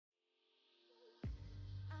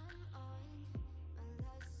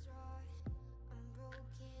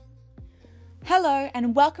Hello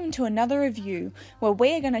and welcome to another review where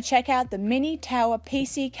we are going to check out the mini tower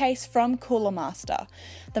PC case from Coolermaster,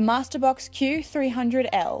 the MasterBox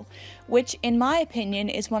Q300L, which in my opinion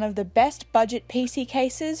is one of the best budget PC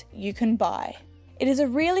cases you can buy. It is a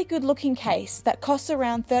really good looking case that costs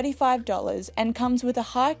around $35 and comes with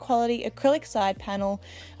a high quality acrylic side panel,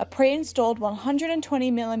 a pre-installed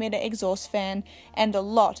 120mm exhaust fan and a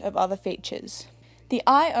lot of other features. The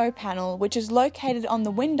I/O panel, which is located on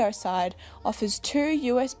the window side, offers two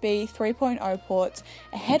USB 3.0 ports,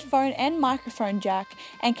 a headphone and microphone jack,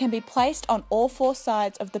 and can be placed on all four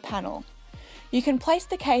sides of the panel. You can place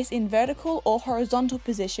the case in vertical or horizontal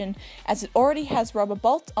position as it already has rubber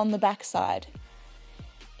bolts on the back side.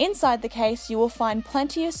 Inside the case you will find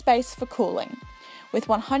plenty of space for cooling. With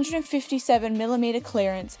 157mm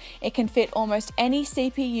clearance, it can fit almost any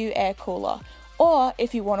CPU air cooler. Or,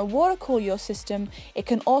 if you want to water cool your system, it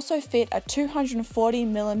can also fit a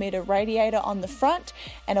 240mm radiator on the front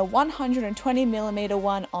and a 120mm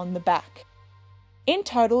one on the back. In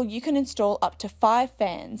total, you can install up to 5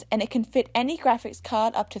 fans, and it can fit any graphics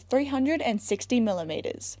card up to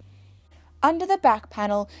 360mm. Under the back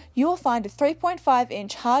panel, you will find a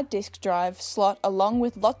 3.5-inch hard disk drive slot along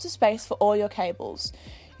with lots of space for all your cables.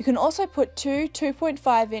 You can also put two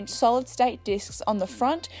 2.5-inch solid-state discs on the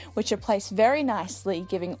front, which are placed very nicely,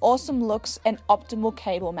 giving awesome looks and optimal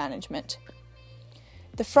cable management.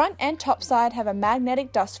 The front and top side have a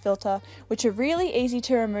magnetic dust filter, which are really easy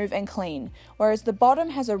to remove and clean, whereas the bottom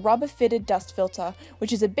has a rubber-fitted dust filter,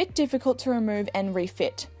 which is a bit difficult to remove and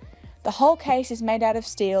refit. The whole case is made out of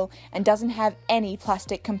steel and doesn't have any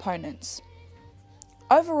plastic components.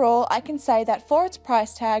 Overall, I can say that for its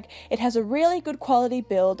price tag, it has a really good quality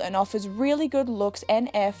build and offers really good looks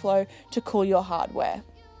and airflow to cool your hardware.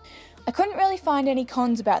 I couldn't really find any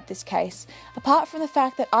cons about this case, apart from the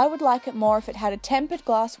fact that I would like it more if it had a tempered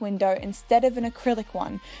glass window instead of an acrylic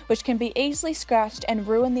one, which can be easily scratched and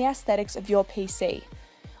ruin the aesthetics of your PC.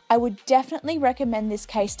 I would definitely recommend this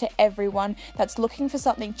case to everyone that's looking for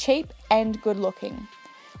something cheap and good looking.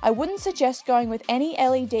 I wouldn't suggest going with any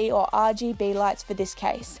LED or RGB lights for this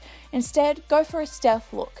case. Instead, go for a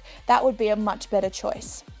stealth look. That would be a much better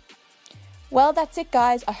choice. Well, that's it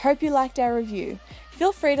guys. I hope you liked our review.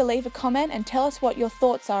 Feel free to leave a comment and tell us what your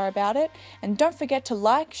thoughts are about it. And don't forget to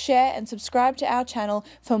like, share and subscribe to our channel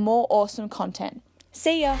for more awesome content.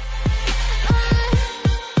 See ya!